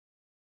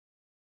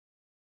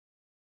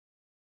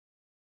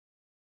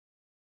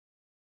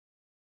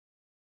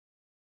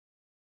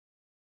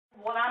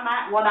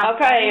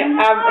Okay,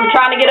 I'm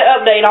trying to get an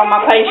update on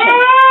my patient.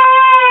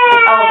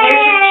 Oh, here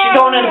she's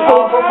going in the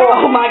pool.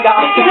 Oh my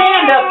gosh, your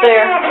hand up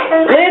there.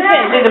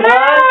 Listen, see the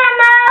blood?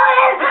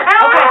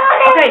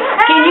 Okay.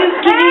 Can you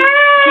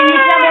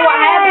tell me what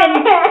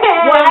happened?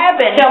 What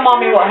happened? Tell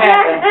mommy what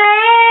happened.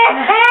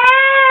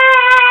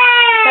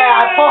 Say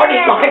I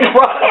partied like a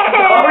rock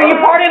star. Were you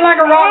partying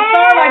like a rock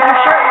star, like your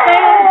shirt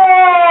said?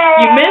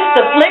 You missed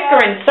the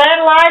flickering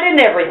satellite and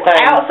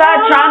everything.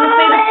 Outside trying to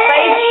see the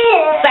space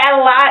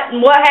satellite,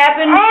 and what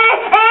happened?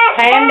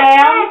 Hand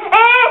down.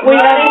 We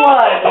had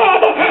blood.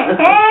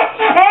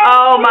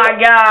 Oh my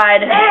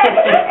God. And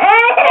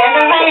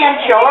her hand,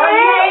 short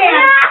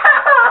hand.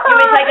 You want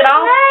me to take it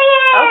off?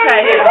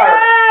 Okay, it hurts.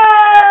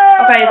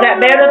 Okay, is that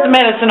better? With the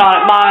medicine on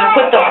it, Mom.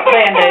 Put the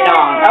Band-Aid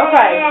on.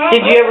 Okay.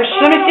 Did you ever,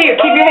 let me see it.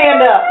 Keep your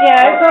hand up.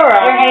 Yeah, it's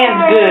alright. Your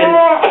hand's good.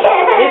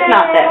 It's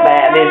not that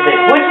bad, is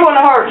it? Which one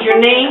hurts? Your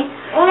knee?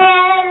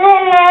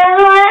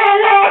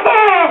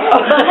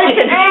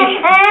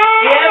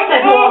 Yes,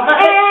 it was.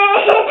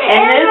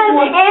 And this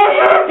one?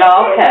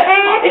 Okay.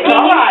 It's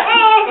alright.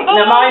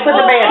 Now, Mommy, put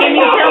the Band-Aid on. Can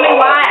you tell me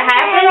why it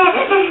happened?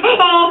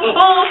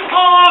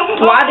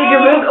 Why did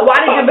your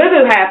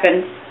BooBoo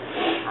happen?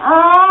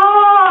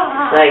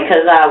 Say,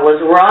 because I was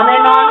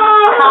running on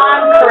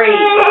concrete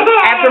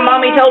after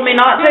Mommy told me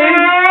not to,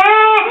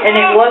 and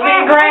it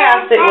wasn't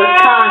grass, it was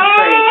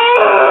concrete.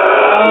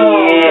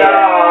 Oh, yeah.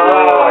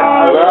 Lord,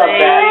 I love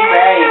that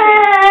baby.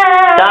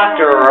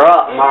 Doctor her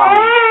up, Mommy.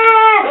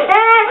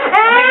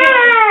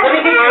 Let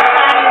me get your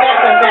tiny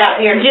methods out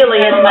here,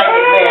 Gillian, make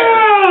it better.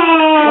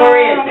 Where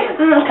is it?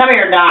 Come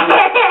here, Donnie.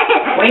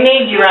 We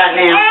need you right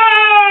now.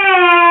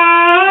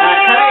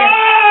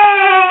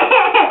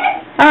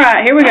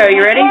 Alright, here we go.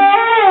 You ready?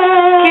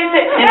 Kiss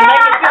it and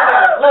make it feel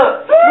better.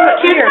 Look,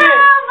 here. It's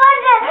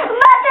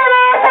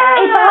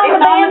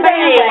on the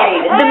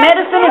Band-Aid. The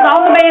medicine is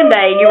on the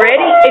Band-Aid. You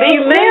ready? If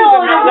you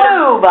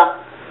move.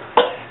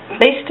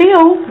 Be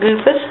still,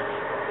 goofus.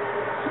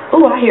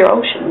 Ooh, I hear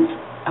oceans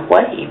of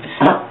waves.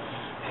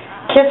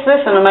 Kiss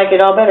this and it'll make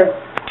it all better.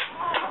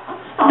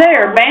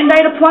 There,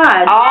 Band-Aid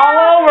applied.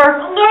 All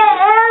over.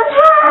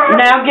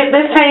 Now get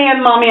this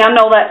hand, Mommy. I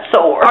know that's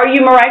sore. Are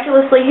you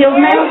miraculously healed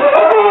now?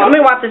 Let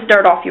me wipe this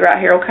dirt off you right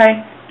here,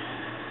 okay?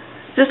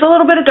 Just a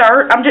little bit of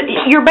dirt.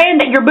 Your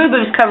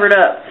BooBoo's covered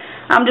up.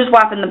 I'm just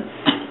wiping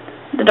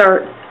the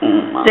dirt.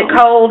 Is it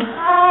cold?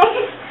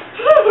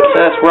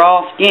 That's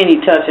raw skin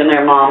you touching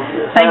there, Mom.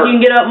 Think you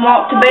can get up and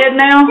walk to bed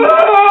now? Get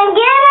a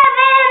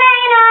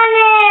Band-Aid on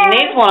there. She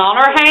needs one on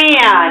her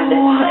hand.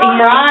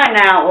 Crying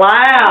out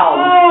loud.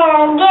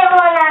 Get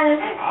one on.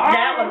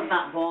 That one's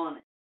not going.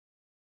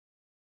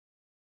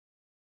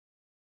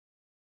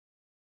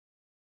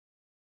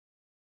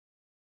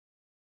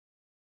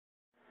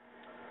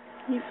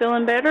 You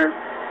feeling better?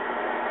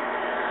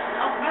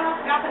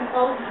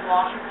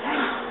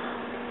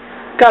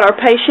 Got our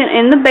patient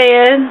in the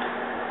bed.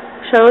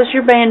 Show us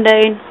your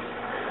Band-Aid.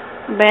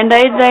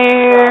 Band-Aid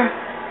there.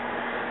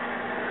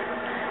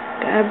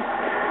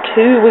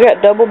 We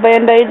got double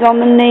Band-Aids on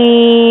the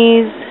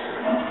knees.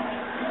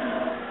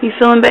 You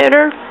feeling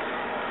better?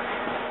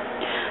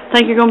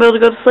 Think you're going to be able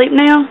to go to sleep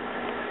now?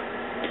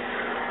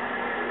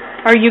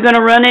 Are you going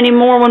to run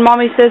anymore when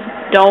Mommy says,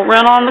 don't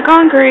run on the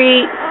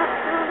concrete?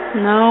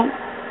 No.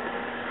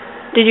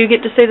 Did you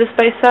get to see the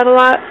space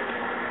satellite?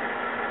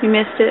 You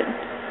missed it.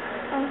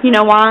 You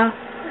know why?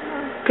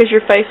 Because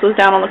your face was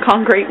down on the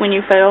concrete when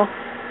you fell.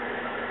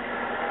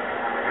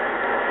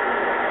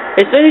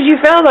 As soon as you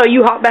fell, though,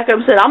 you hopped back up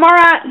and said, I'm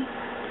alright.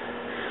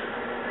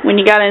 When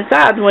you got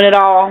inside, when it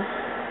all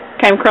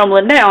came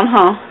crumbling down,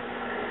 huh?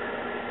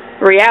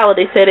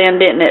 Reality set in,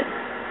 didn't it?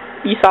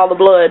 You saw the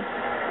blood.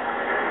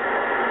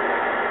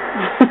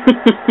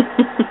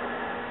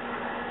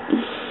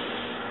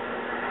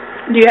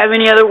 Do you have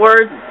any other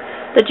words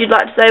that you'd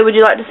like to say? Would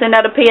you like to send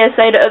out a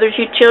PSA to other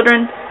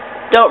children?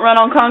 Don't run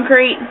on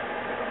concrete.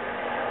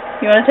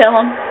 You want to tell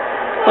them?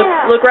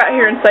 Look right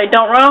here and say,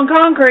 don't run on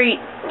concrete.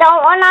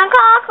 Don't run on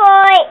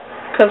concrete.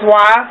 Because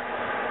why?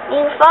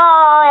 You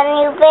fall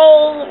and you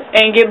bleed.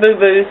 And get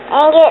BooBoos.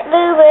 And get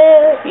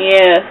BooBoos.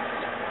 Yes.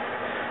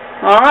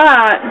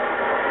 Alright.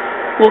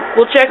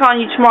 We'll check on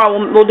you tomorrow.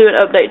 We'll do an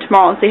update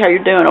tomorrow and see how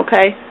you're doing,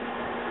 okay?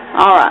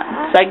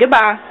 Alright. Say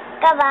goodbye.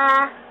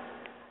 Goodbye.